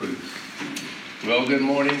Well, good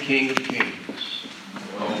morning, King of Kings.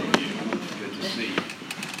 All of you. Good to see you.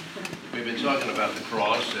 We've been talking about the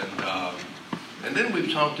cross, and then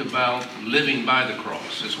we've talked about living by the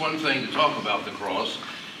cross. It's one thing to talk about the cross.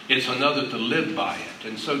 It's another to live by it.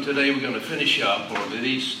 And so today we're going to finish up, or at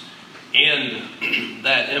least end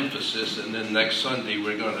that emphasis, and then next Sunday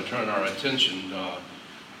we're going to turn our attention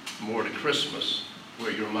more to Christmas, where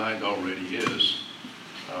your mind already is.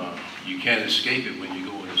 You can't escape it when you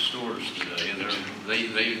go into stores today.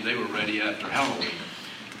 They were ready after Halloween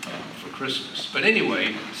for Christmas. But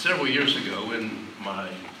anyway, several years ago in my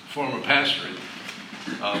former pastorate,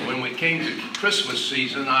 when we came to Christmas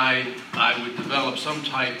season, I would develop some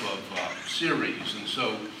type of series. And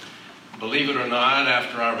so, believe it or not,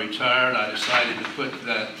 after I retired, I decided to put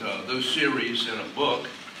those series in a book.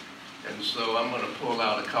 And so I'm going to pull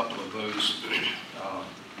out a couple of those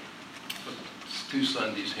 2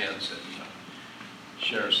 Sundays hence and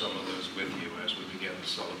share some of those with you as we begin to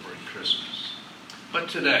celebrate Christmas. But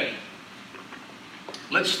today,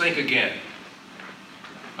 let's think again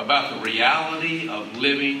about the reality of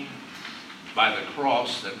living by the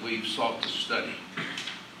cross that we've sought to study.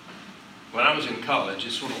 When I was in college,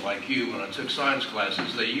 it's sort of like you, when I took science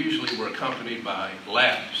classes, they usually were accompanied by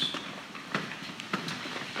labs.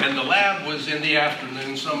 And the lab was in the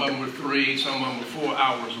afternoon. Some of them were 3, some of them were 4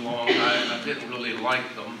 hours long. I didn't really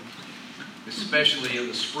like them, especially in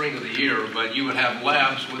the spring of the year. But you would have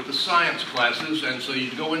labs with the science classes, and so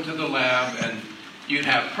you'd go into the lab and you'd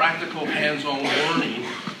have practical hands-on learning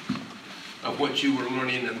of what you were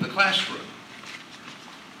learning in the classroom.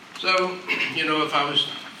 So,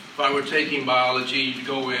 if I were taking biology, you'd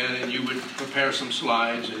go in and you would prepare some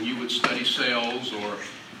slides and you would study cells or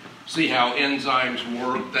see how enzymes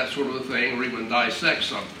work, that sort of a thing, or even dissect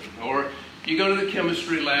something. Or you go to the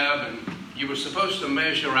chemistry lab and you were supposed to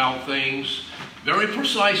measure out things very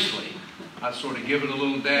precisely. I'd sort of give it a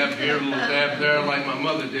little dab here, a little dab there, like my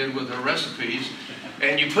mother did with her recipes.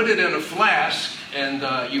 And you put it in a flask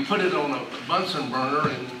and you put it on a Bunsen burner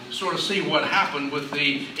and sort of see what happened with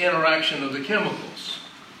the interaction of the chemicals.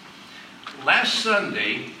 Last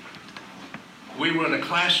Sunday, we were in a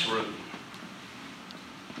classroom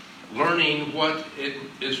learning what it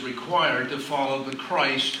is required to follow the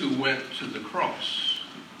Christ who went to the cross.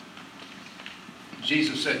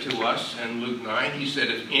 Jesus said to us in Luke 9, he said,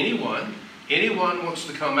 if anyone wants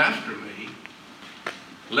to come after me,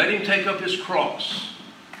 let him take up his cross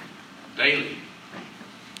daily.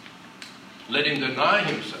 Let him deny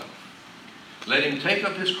himself. Let him take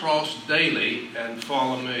up his cross daily and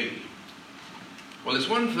follow me. Well, it's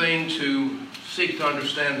one thing to seek to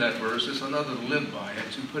understand that verse. It's another to live by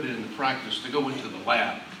it, to put it into practice, to go into the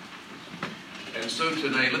lab. And so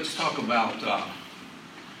today, let's talk about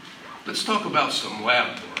some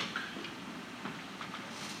lab work.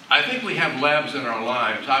 I think we have labs in our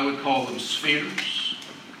lives. I would call them spheres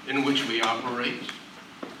in which we operate.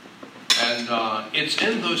 And it's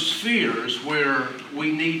in those spheres where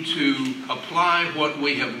we need to apply what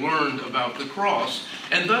we have learned about the cross.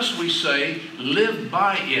 And thus we say, live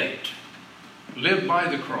by it. Live by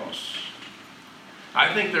the cross.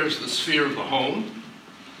 I think there's the sphere of the home.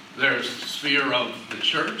 There's the sphere of the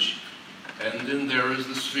church. And then there is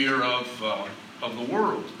the sphere of the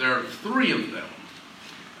world. There are 3 of them.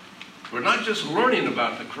 We're not just learning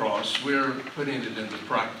about the cross. We're putting it into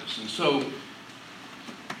practice. And so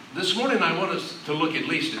this morning I want us to look at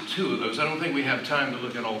least at 2 of those. I don't think we have time to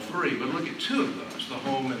look at all 3, but look at 2 of those, the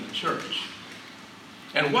home and the church.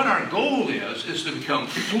 And what our goal is to become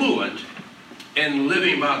fluent in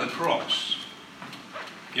living by the cross.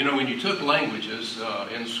 When you took languages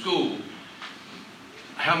in school,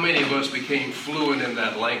 how many of us became fluent in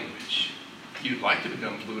that language? You'd like to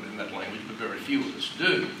become fluent in that language, but very few of us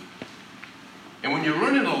do. And when you're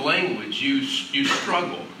learning a language, you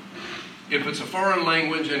struggle. If it's a foreign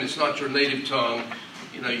language and it's not your native tongue,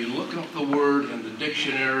 you look up the word in the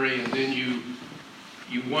dictionary and then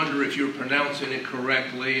you wonder if you're pronouncing it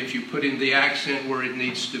correctly, if you put in the accent where it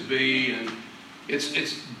needs to be, and it's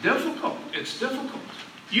difficult. It's difficult.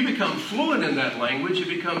 You become fluent in that language, it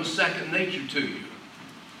becomes second nature to you.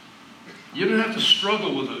 You don't have to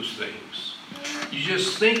struggle with those things. You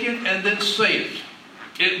just think it and then say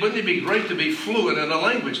it. Wouldn't it be great to be fluent in a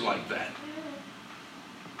language like that?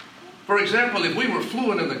 For example, if we were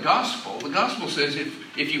fluent in the gospel says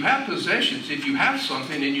if you have possessions, if you have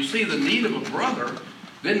something and you see the need of a brother,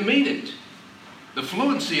 then meet it. The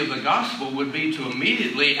fluency of the gospel would be to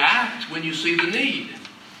immediately act when you see the need.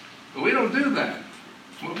 But we don't do that.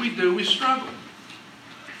 What we do, we struggle.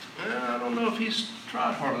 I don't know if he's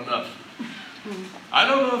tried hard enough I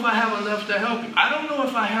don't know if I have enough to help him. I don't know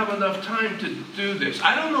if I have enough time to do this.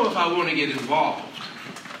 I don't know if I want to get involved.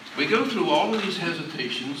 We go through all of these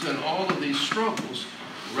hesitations and all of these struggles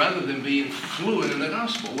rather than being fluent in the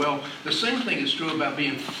gospel. Well, the same thing is true about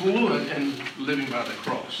being fluent in living by the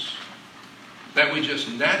cross. That we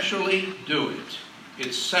just naturally do it.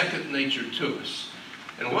 It's second nature to us.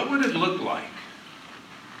 And what would it look like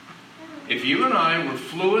if you and I were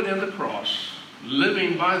fluent in the cross,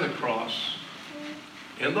 living by the cross,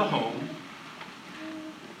 in the home,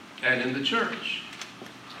 and in the church?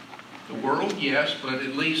 The world, yes, but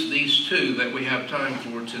at least these two that we have time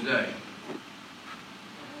for today.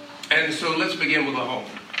 And so let's begin with the home.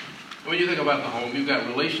 When you think about the home, you've got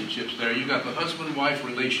relationships there. You've got the husband-wife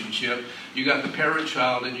relationship. You've got the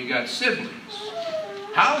parent-child, and you've got siblings.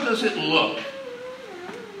 How does it look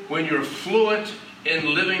when you're fluent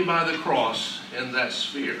in living by the cross in that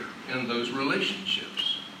sphere, in those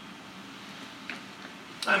relationships?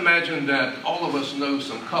 I imagine that all of us know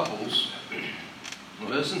some couples.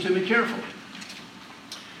 Listen to me carefully.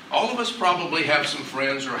 All of us probably have some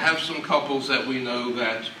friends or have some couples that we know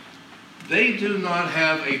that they do not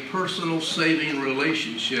have a personal saving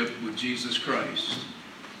relationship with Jesus Christ,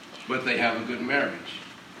 but they have a good marriage.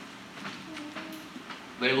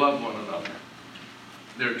 They love one another.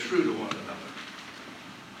 They're true to one another.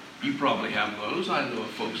 You probably have those. I know of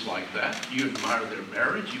folks like that. You admire their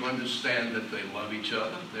marriage. You understand that they love each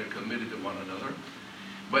other. They're committed to one another.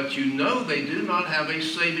 But you know they do not have a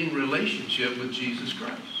saving relationship with Jesus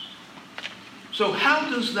Christ. So how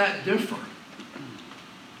does that differ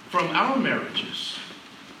from our marriages?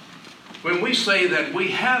 When we say that we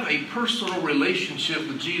have a personal relationship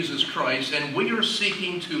with Jesus Christ and we are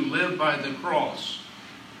seeking to live by the cross,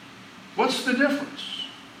 what's the difference?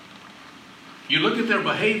 You look at their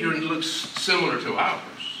behavior and it looks similar to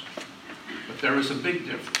ours, but there is a big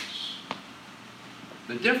difference.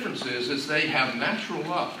 The difference is they have natural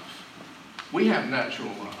love. We have natural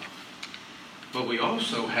love, but we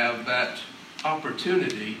also have that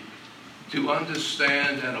opportunity to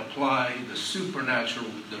understand and apply the supernatural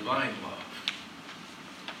divine love,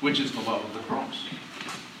 which is the love of the cross.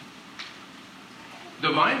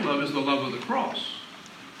 Divine love is the love of the cross.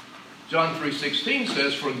 John 3:16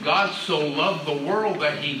 says, "For God so loved the world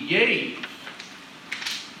that he gave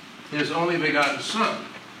his only begotten Son."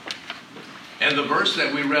 And the verse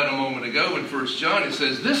that we read a moment ago in 1 John, it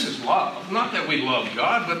says, this is love. Not that we love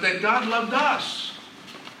God, but that God loved us.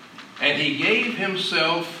 And he gave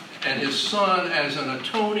himself and his Son as an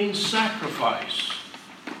atoning sacrifice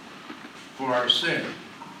for our sin.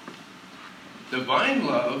 Divine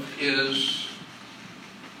love is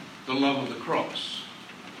the love of the cross.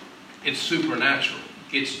 It's supernatural.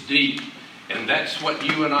 It's deep. And that's what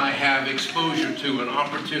you and I have exposure to, an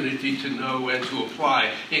opportunity to know and to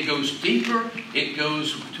apply. It goes deeper. It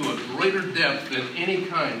goes to a greater depth than any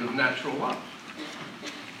kind of natural love.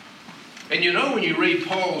 And you know, when you read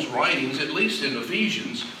Paul's writings, at least in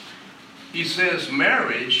Ephesians, he says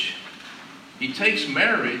marriage, he takes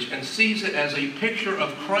marriage and sees it as a picture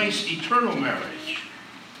of Christ's eternal marriage.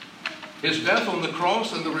 His death on the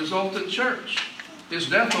cross and the resultant church. His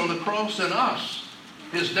death on the cross and us.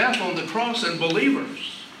 His death on the cross and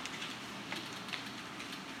believers.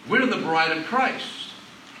 We're the bride of Christ.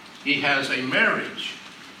 He has a marriage.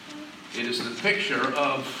 It is the picture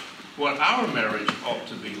of what our marriage ought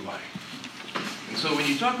to be like. And so when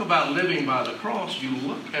you talk about living by the cross, you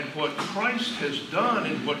look at what Christ has done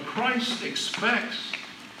and what Christ expects.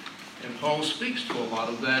 And Paul speaks to a lot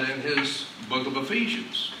of that in his book of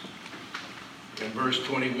Ephesians. In verse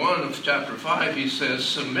 21 of chapter 5, he says,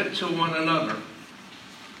 "Submit to one another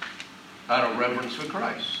out of reverence for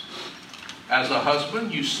Christ." As a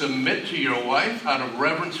husband, you submit to your wife out of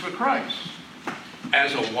reverence for Christ.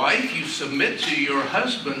 As a wife, you submit to your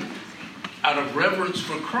husband out of reverence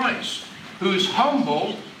for Christ, whose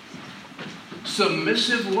humble,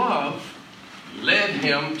 submissive love led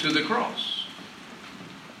him to the cross.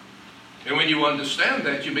 And when you understand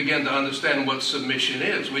that, you begin to understand what submission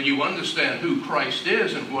is. When you understand who Christ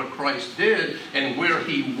is and what Christ did and where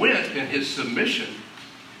he went in his submission,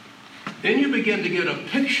 then you begin to get a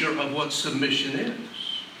picture of what submission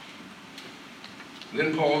is.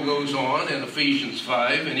 Then Paul goes on in Ephesians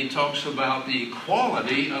 5 and he talks about the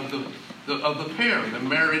equality of the pair, the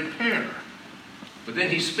married pair. But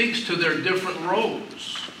then he speaks to their different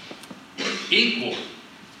roles. Equal,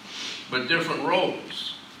 but different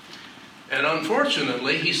roles. And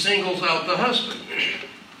unfortunately, he singles out the husband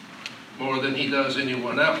more than he does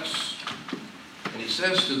anyone else. And he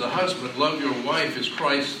says to the husband, "Love your wife as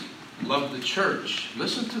Christ loved the church."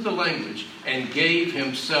 Listen to the language. "And gave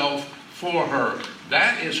himself for her.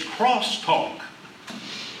 That is crosstalk.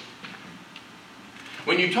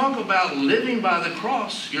 When you talk about living by the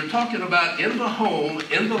cross, you're talking about in the home,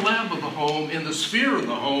 in the lab of the home, in the sphere of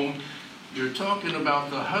the home. You're talking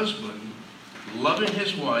about the husband loving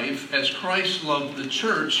his wife as Christ loved the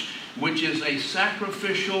church, which is a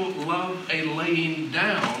sacrificial love, a laying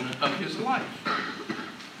down of his life.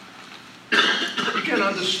 You can't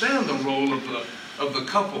understand the role of the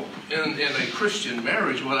couple in a Christian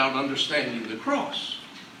marriage without understanding the cross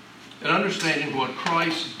and understanding what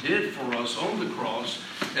Christ did for us on the cross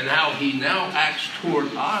and how he now acts toward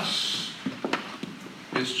us,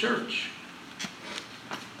 his church.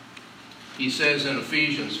 He says in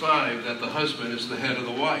Ephesians 5 that the husband is the head of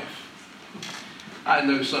the wife. I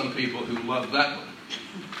know some people who love that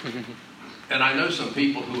one. And I know some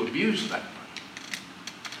people who abuse that one.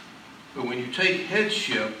 But when you take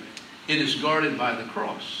headship, it is guarded by the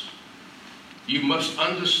cross. You must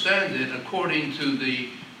understand it according to the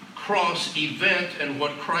cross event and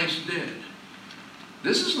what Christ did.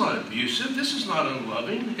 This is not abusive. This is not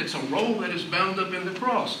unloving. It's a role that is bound up in the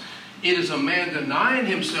cross. It is a man denying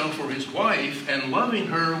himself for his wife and loving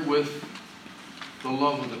her with the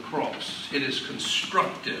love of the cross. It is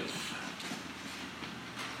constructive.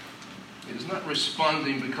 It is not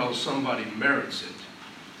responding because somebody merits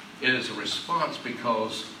it. It is a response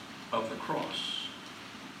because of the cross.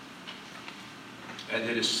 And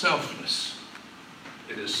it is selfless.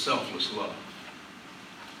 It is selfless love.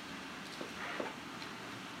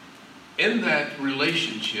 In that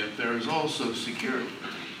relationship, there is also security.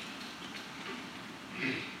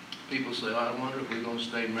 People say, I wonder if we're going to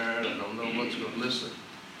stay married. I don't know what's going to listen.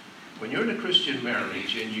 When you're in a Christian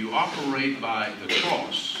marriage and you operate by the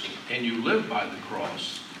cross and you live by the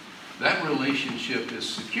cross, that relationship is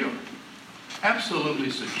secure. Absolutely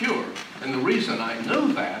secure. And the reason I know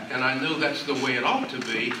that, and I know that's the way it ought to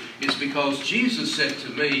be, is because Jesus said to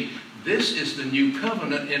me, this is the new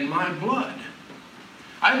covenant in my blood.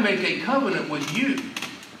 I make a covenant with you.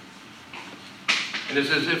 And it's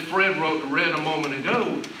as if Fred read a moment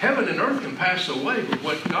ago, heaven and earth can pass away, but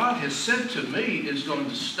what God has said to me is going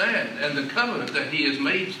to stand. And the covenant that he has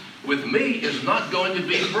made with me is not going to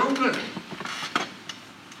be broken.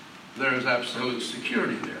 There is absolute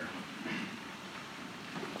security there.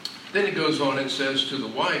 Then it goes on and says to the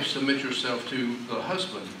wife, submit yourself to the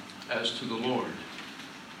husband as to the Lord.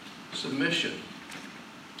 Submission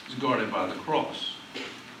is guarded by the cross.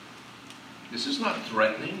 This is not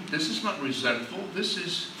threatening. This is not resentful. This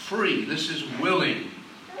is free. This is willing.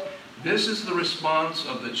 This is the response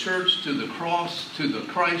of the church to the cross, to the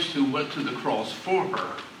Christ who went to the cross for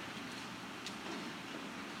her.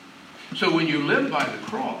 So when you live by the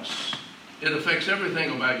cross, it affects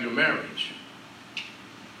everything about your marriage.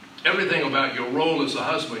 Everything about your role as a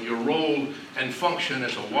husband, your role and function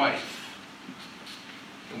as a wife.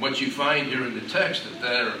 And what you find here in the text, that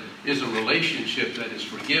there is a relationship that is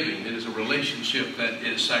forgiving. It is a relationship that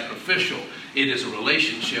is sacrificial. It is a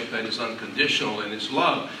relationship that is unconditional in its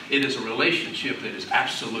love. It is a relationship that is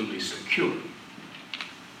absolutely secure.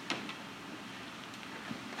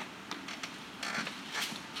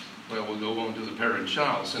 Well, we'll go on to the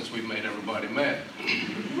parent-child since we've made everybody mad.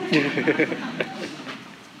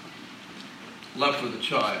 Love for the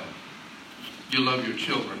child. You love your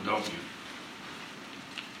children, don't you?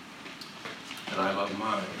 And I love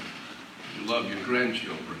mine. You love your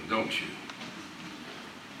grandchildren, don't you?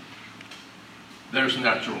 There's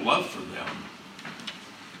natural love for them.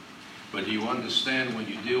 But do you understand when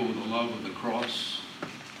you deal with the love of the cross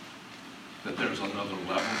that there's another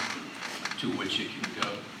level to which it can go?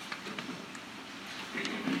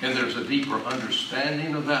 And there's a deeper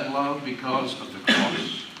understanding of that love because of the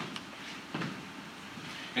cross.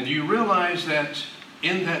 And do you realize that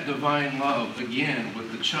in that divine love, again,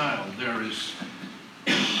 with the child, there is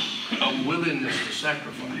a willingness to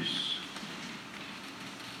sacrifice.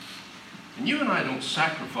 And you and I don't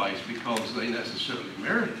sacrifice because they necessarily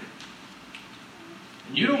merited it.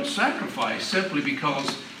 And you don't sacrifice simply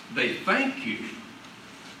because they thank you.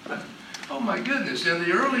 Oh my goodness, in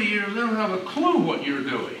the early years, they don't have a clue what you're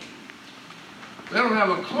doing. They don't have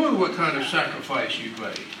a clue what kind of sacrifice you've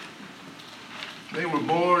made. They were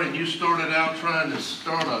born and you started out trying to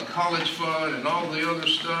start a college fund and all the other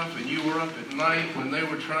stuff, and you were up at night when they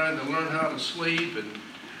were trying to learn how to sleep, and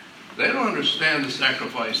they don't understand the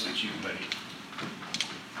sacrifice that you've made.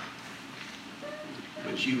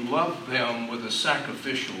 But you love them with a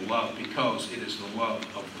sacrificial love because it is the love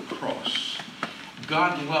of the cross.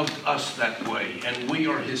 God loved us that way, and we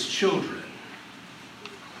are his children.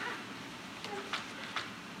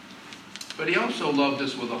 But he also loved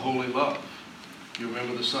us with a holy love. You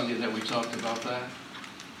remember the Sunday that we talked about that?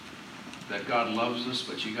 that God loves us,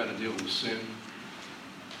 but you got to deal with sin.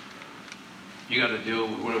 You got to deal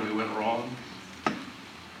with where we went wrong.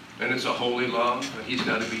 And it's a holy love, and he's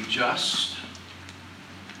got to be just.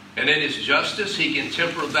 And in his justice, he can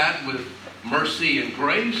temper that with mercy and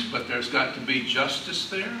grace, but there's got to be justice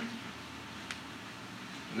there.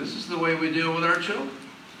 And this is the way we deal with our children.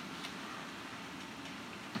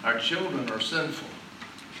 Our children are sinful.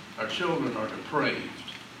 Our children are depraved.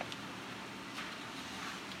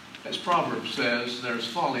 As Proverbs says, there's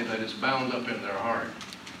folly that is bound up in their heart.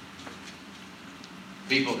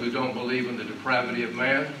 People who don't believe in the depravity of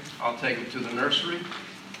man, I'll take them to the nursery,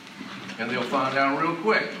 and they'll find out real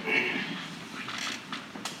quick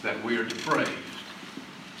that we are depraved.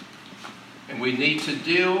 And we need to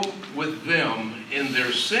deal with them in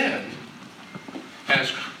their sin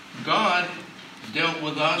as God dealt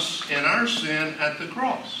with us in our sin at the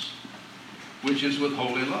cross, which is with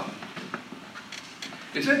holy love.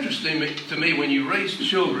 It's interesting to me, when you raise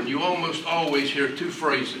children, you almost always hear two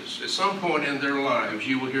phrases. At some point in their lives,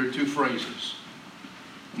 you will hear two phrases.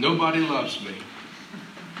 Nobody loves me,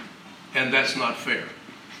 and that's not fair.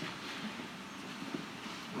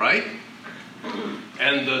 Right?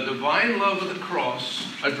 And the divine love of the cross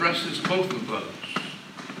addresses both of those.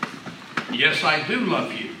 Yes, I do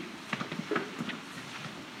love you,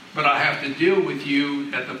 but I have to deal with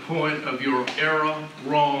you at the point of your error,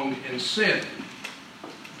 wrong, and sin.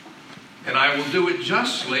 And I will do it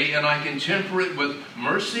justly, and I can temper it with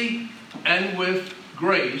mercy and with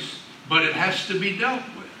grace, but it has to be dealt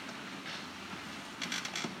with.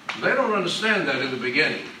 They don't understand that in the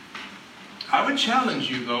beginning. I would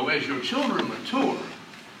challenge you, though, as your children mature,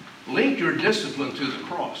 link your discipline to the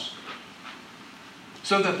cross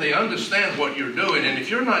so that they understand what you're doing. And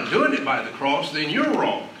if you're not doing it by the cross, then you're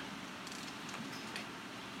wrong.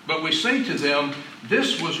 But we say to them,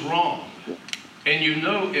 this was wrong. And you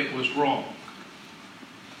know it was wrong.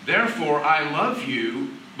 Therefore, I love you,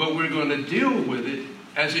 but we're going to deal with it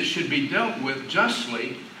as it should be dealt with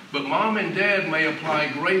justly. But mom and dad may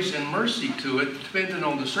apply grace and mercy to it, depending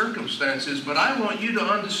on the circumstances. But I want you to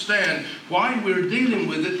understand why we're dealing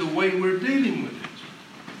with it the way we're dealing with it.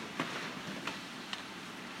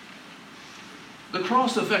 The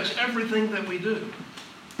cross affects everything that we do.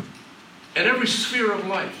 In every sphere of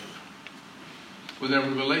life. With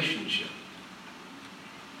every relationship.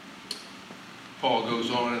 Paul goes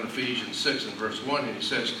on in Ephesians 6 and verse 1, and he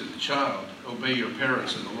says to the child, obey your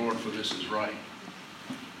parents in the Lord, for this is right.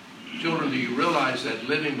 Children, do you realize that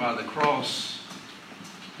living by the cross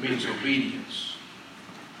means obedience?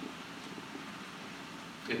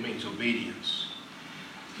 It means obedience.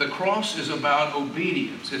 The cross is about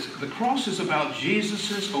obedience. The cross is about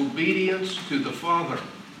Jesus' obedience to the Father.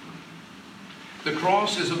 The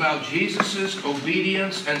cross is about Jesus'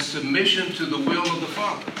 obedience and submission to the will of the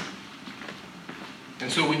Father.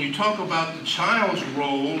 And so when you talk about the child's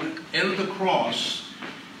role in the cross,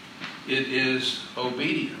 it is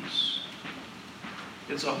obedience.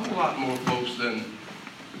 It's a whole lot more, folks, than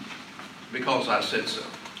because I said so.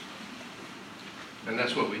 And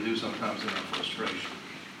that's what we do sometimes in our frustration.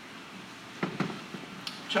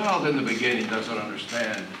 Child in the beginning doesn't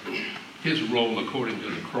understand his role according to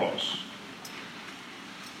the cross.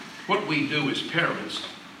 What we do as parents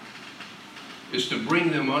is to bring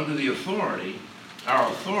them under the authority,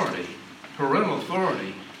 our authority, parental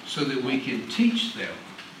authority, so that we can teach them.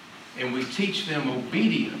 And we teach them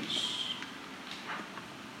obedience.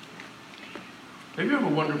 Have you ever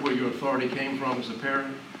wondered where your authority came from as a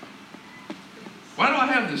parent? Why do I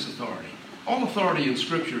have this authority? All authority in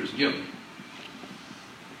Scripture is given.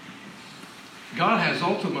 God has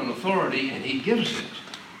ultimate authority, and he gives it.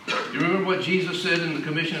 You remember what Jesus said in the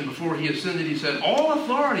commission before he ascended? He said, all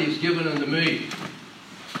authority is given unto me.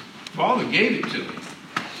 Father gave it to me.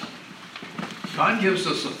 God gives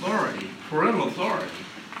us authority, parental authority.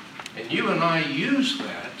 And you and I use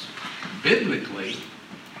that biblically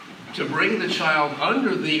to bring the child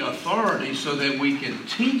under the authority so that we can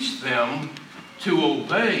teach them to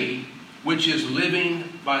obey, which is living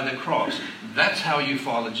by the cross. That's how you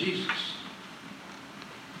follow Jesus.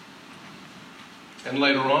 And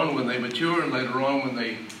later on, when they mature, and later on when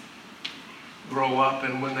they grow up,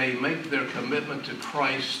 and when they make their commitment to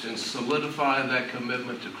Christ and solidify that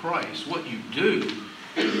commitment to Christ, what you do,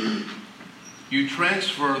 you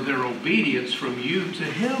transfer their obedience from you to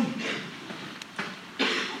him.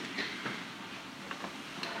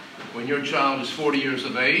 When your child is 40 years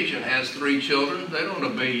of age and has 3 children, they don't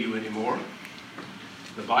obey you anymore.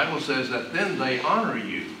 The Bible says that then they honor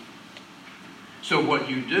you. So what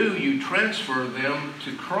you do, you transfer them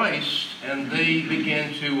to Christ, and they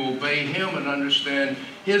begin to obey him and understand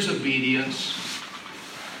his obedience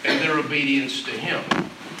and their obedience to Him.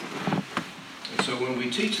 And so when we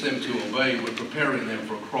teach them to obey, we're preparing them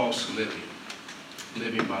for cross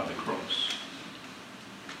living by the cross.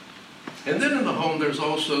 And then in the home, there's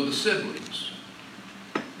also the siblings.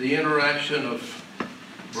 The interaction of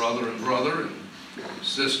brother and brother and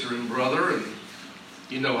sister and brother, and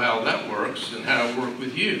you know how that works and how it worked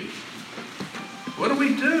with you. What do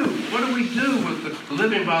we do? What do we do with the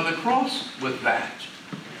living by the cross with that?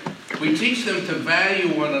 We teach them to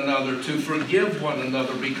value one another, to forgive one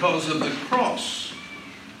another because of the cross.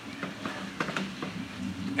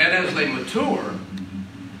 And as they mature,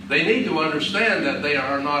 they need to understand that they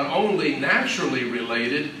are not only naturally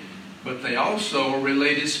related, but they also are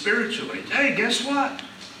related spiritually. Hey, guess what?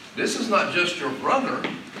 This is not just your brother.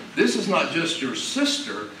 This is not just your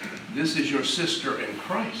sister. This is your sister in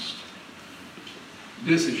Christ.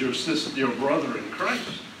 This is your sister, your brother in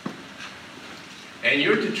Christ. And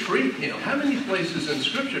you're to treat him. How many places in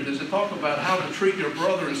Scripture does it talk about how to treat your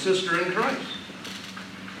brother and sister in Christ?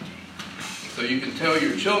 So you can tell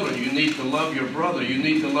your children you need to love your brother, you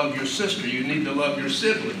need to love your sister, you need to love your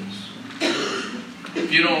siblings.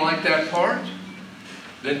 If you don't like that part,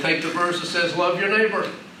 then take the verse that says love your neighbor.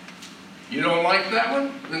 You don't like that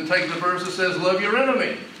one? Then take the verse that says love your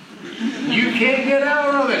enemy. You can't get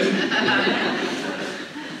out of it.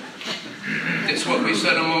 It's what we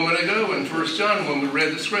said a moment ago in 1 John when we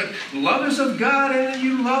read the script. Love is of God and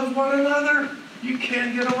you love one another. You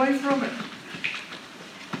can't get away from it.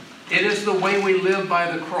 It is the way we live by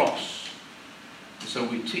the cross. So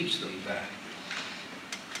we teach them that.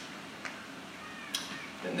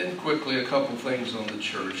 And then quickly a couple things on the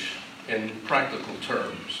church in practical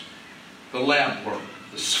terms. The lab work,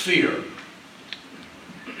 the sphere.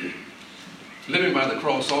 Living by the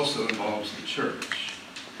cross also involves the church.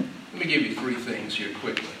 Let me give you three things here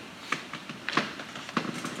quickly.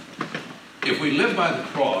 If we live by the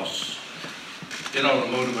cross, it ought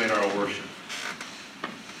to motivate our worship.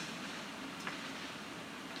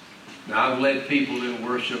 Now, I've led people in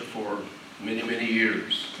worship for many, many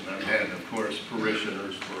years. And I've had, of course,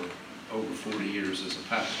 parishioners for over 40 years as a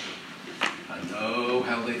pastor. I know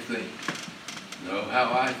how they think. Know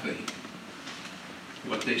how I think.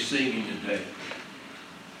 What they're singing today.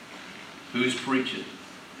 Who's preaching.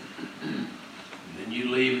 And then you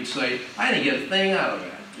leave and say, I didn't get a thing out of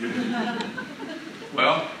that.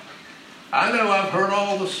 Well, I know I've heard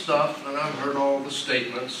all the stuff and I've heard all the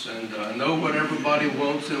statements and I know what everybody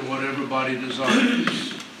wants and what everybody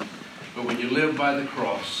desires. But when you live by the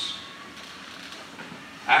cross,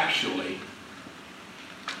 actually,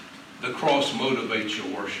 the cross motivates your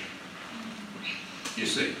worship. You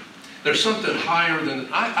see, there's something higher than...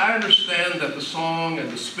 I understand that the song and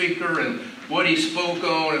the speaker and what he spoke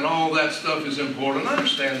on and all that stuff is important. I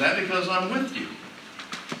understand that because I'm with you.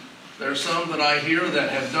 There are some that I hear that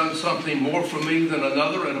have done something more for me than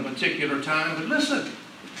another at a particular time. But listen,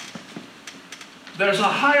 there's a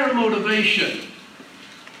higher motivation.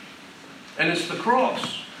 And it's the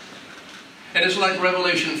cross. And it's like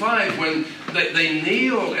Revelation 5 when they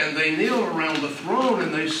kneel and they kneel around the throne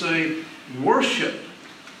and they say, worship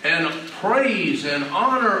and praise and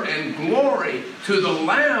honor and glory to the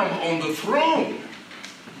Lamb on the throne.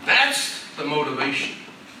 That's the motivation.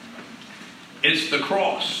 It's the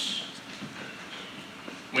cross.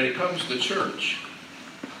 When it comes to church,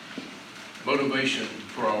 motivation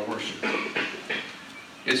for our worship.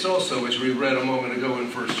 It's also, as we read a moment ago in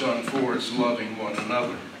 1 John 4, it's loving one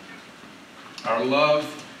another. Our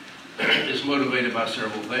love is motivated by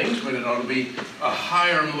several things, but it ought to be a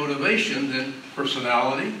higher motivation than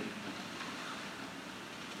personality,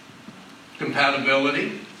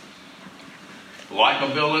 compatibility,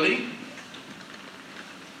 likability.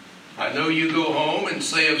 I know you go home and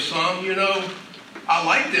say of some, you know, I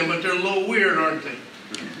like them, but they're a little weird, aren't they?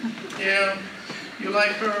 Yeah, you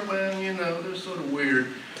like her? Well, you know, they're sort of weird.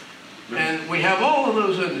 And we have all of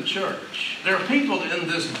those in the church. There are people in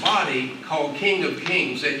this body called King of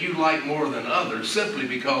Kings that you like more than others simply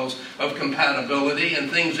because of compatibility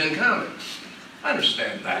and things in common. I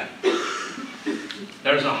understand that.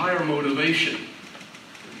 There's a higher motivation.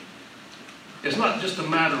 It's not just a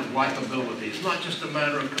matter of likability. It's not just a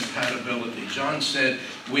matter of compatibility. John said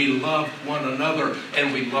we love one another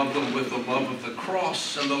and we love them with the love of the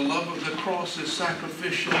cross. And the love of the cross is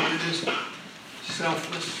sacrificial. It is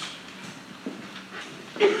selfless.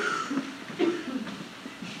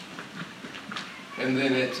 And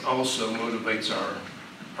then it also motivates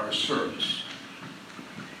our service.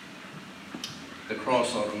 The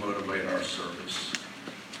cross ought to motivate our service.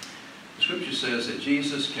 The Scripture says that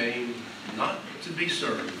Jesus came not to be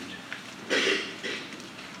served,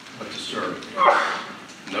 but to serve.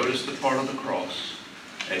 Notice the part of the cross.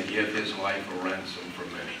 and give his life a ransom for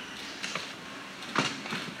many.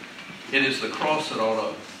 It is the cross that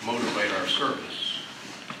ought to motivate our service.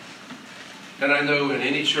 And I know in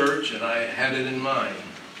any church, and I had it in mind,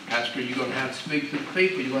 Pastor, you're going to have to speak to the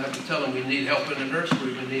people. You're going to have to tell them we need help in the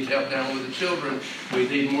nursery. We need help down with the children. We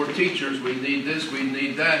need more teachers. We need this. We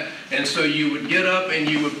need that. And so you would get up and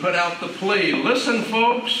you would put out the plea. Listen,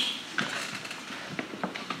 folks.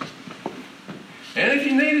 And if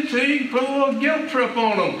you needed to, you could put a little guilt trip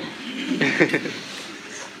on them.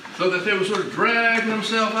 So that they would sort of drag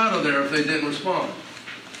themselves out of there if they didn't respond.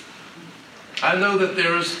 I know that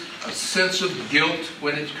there is a sense of guilt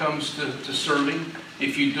when it comes to serving.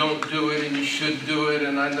 If you don't do it and you should do it,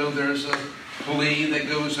 and I know there's a plea that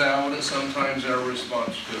goes out and sometimes our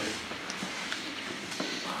response to it.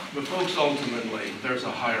 But folks, ultimately, there's a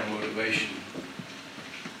higher motivation.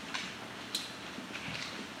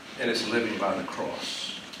 And it's living by the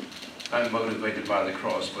cross. I'm motivated by the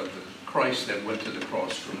cross, but the Christ that went to the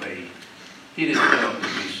cross for me, he didn't come to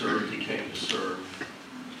be served, he came to serve.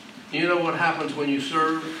 You know what happens when you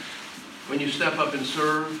serve? When you step up and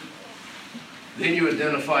serve, then you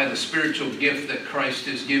identify the spiritual gift that Christ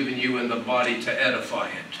has given you in the body to edify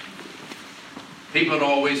it. People would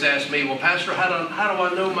always ask me, well, Pastor, how do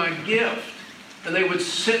I know my gift? And they would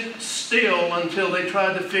sit still until they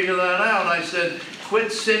tried to figure that out. I said,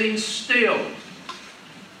 quit sitting still.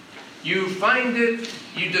 You find it,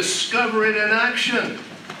 you discover it in action.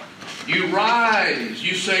 You rise,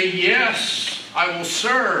 you say, yes, I will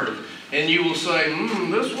serve. And you will say,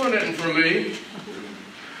 this one isn't for me.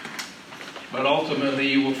 But ultimately,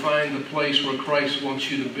 you will find the place where Christ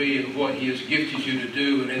wants you to be and what he has gifted you to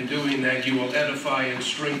do. And in doing that, you will edify and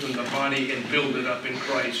strengthen the body and build it up in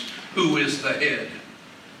Christ, who is the head.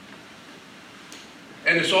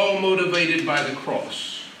 And it's all motivated by the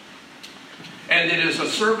cross. And it is a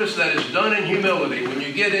service that is done in humility. When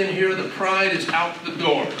you get in here, the pride is out the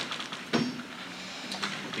door.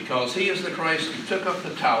 Because he is the Christ who took up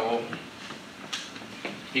the towel.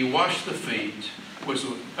 He washed the feet. Was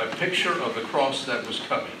a picture of the cross that was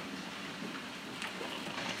coming.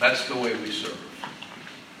 That's the way we serve.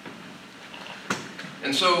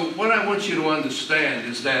 And so what I want you to understand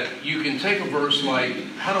is that you can take a verse like,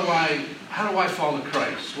 how do I follow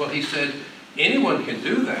Christ? Well, he said, anyone can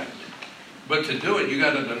do that. But to do it, you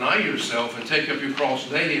got to deny yourself and take up your cross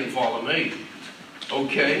daily and follow me.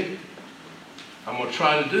 Okay, I'm going to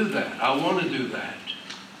try to do that. I want to do that.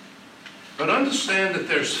 But understand that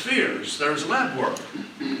there's spheres, there's lab work.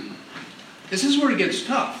 This is where it gets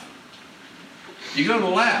tough. You go to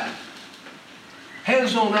lab.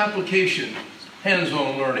 Hands-on application,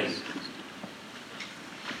 hands-on learning.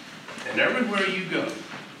 And everywhere you go,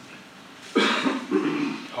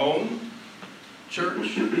 home,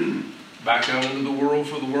 church, back out into the world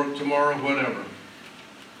for the work tomorrow, whatever,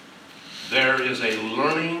 there is a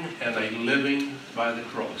learning and a living by the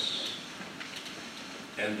cross.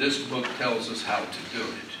 And this book tells us how to do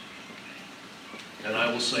it. And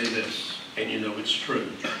I will say this, and you know it's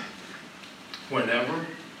true. Whenever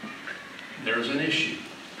there's an issue,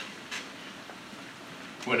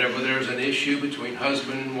 whenever there's an issue between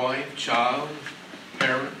husband and wife, child,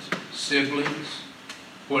 parents, siblings,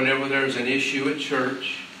 whenever there's an issue at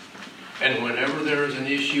church, and whenever there is an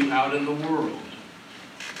issue out in the world,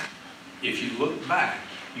 if you look back,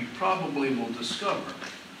 you probably will discover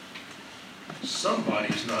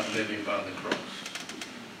somebody's not living by the cross.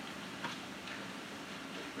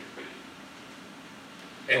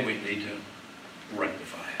 And we need to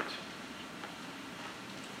rectify it.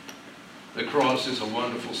 The cross is a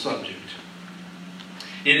wonderful subject.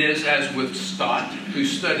 It is, as with Stott, who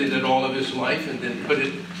studied it all of his life and then put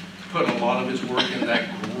a lot of his work in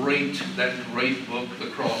that great book, The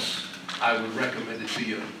Cross. I would recommend it to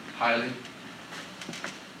you highly.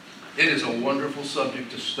 It is a wonderful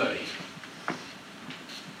subject to study.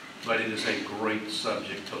 But it is a great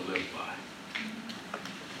subject to live by.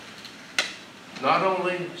 Not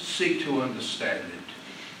only seek to understand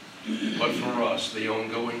it, but for us, the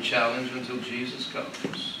ongoing challenge until Jesus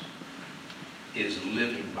comes is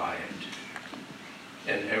living by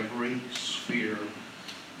it in every sphere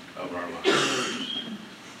of our lives.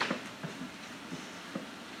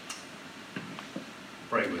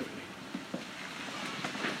 Pray with me.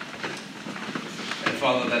 And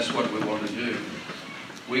Father, that's what we want to do.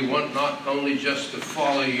 We want not only just to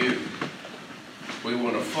follow you, we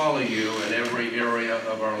want to follow you in every area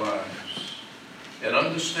of our lives and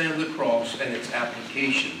understand the cross and its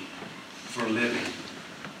application for living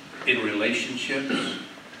in relationships,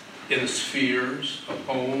 in the spheres of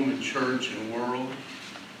home and church and world,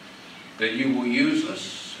 that you will use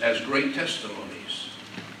us as great testimonies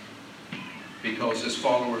because because as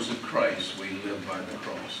followers of Christ, we live by the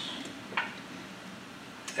cross.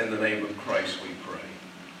 In the name of Christ we pray.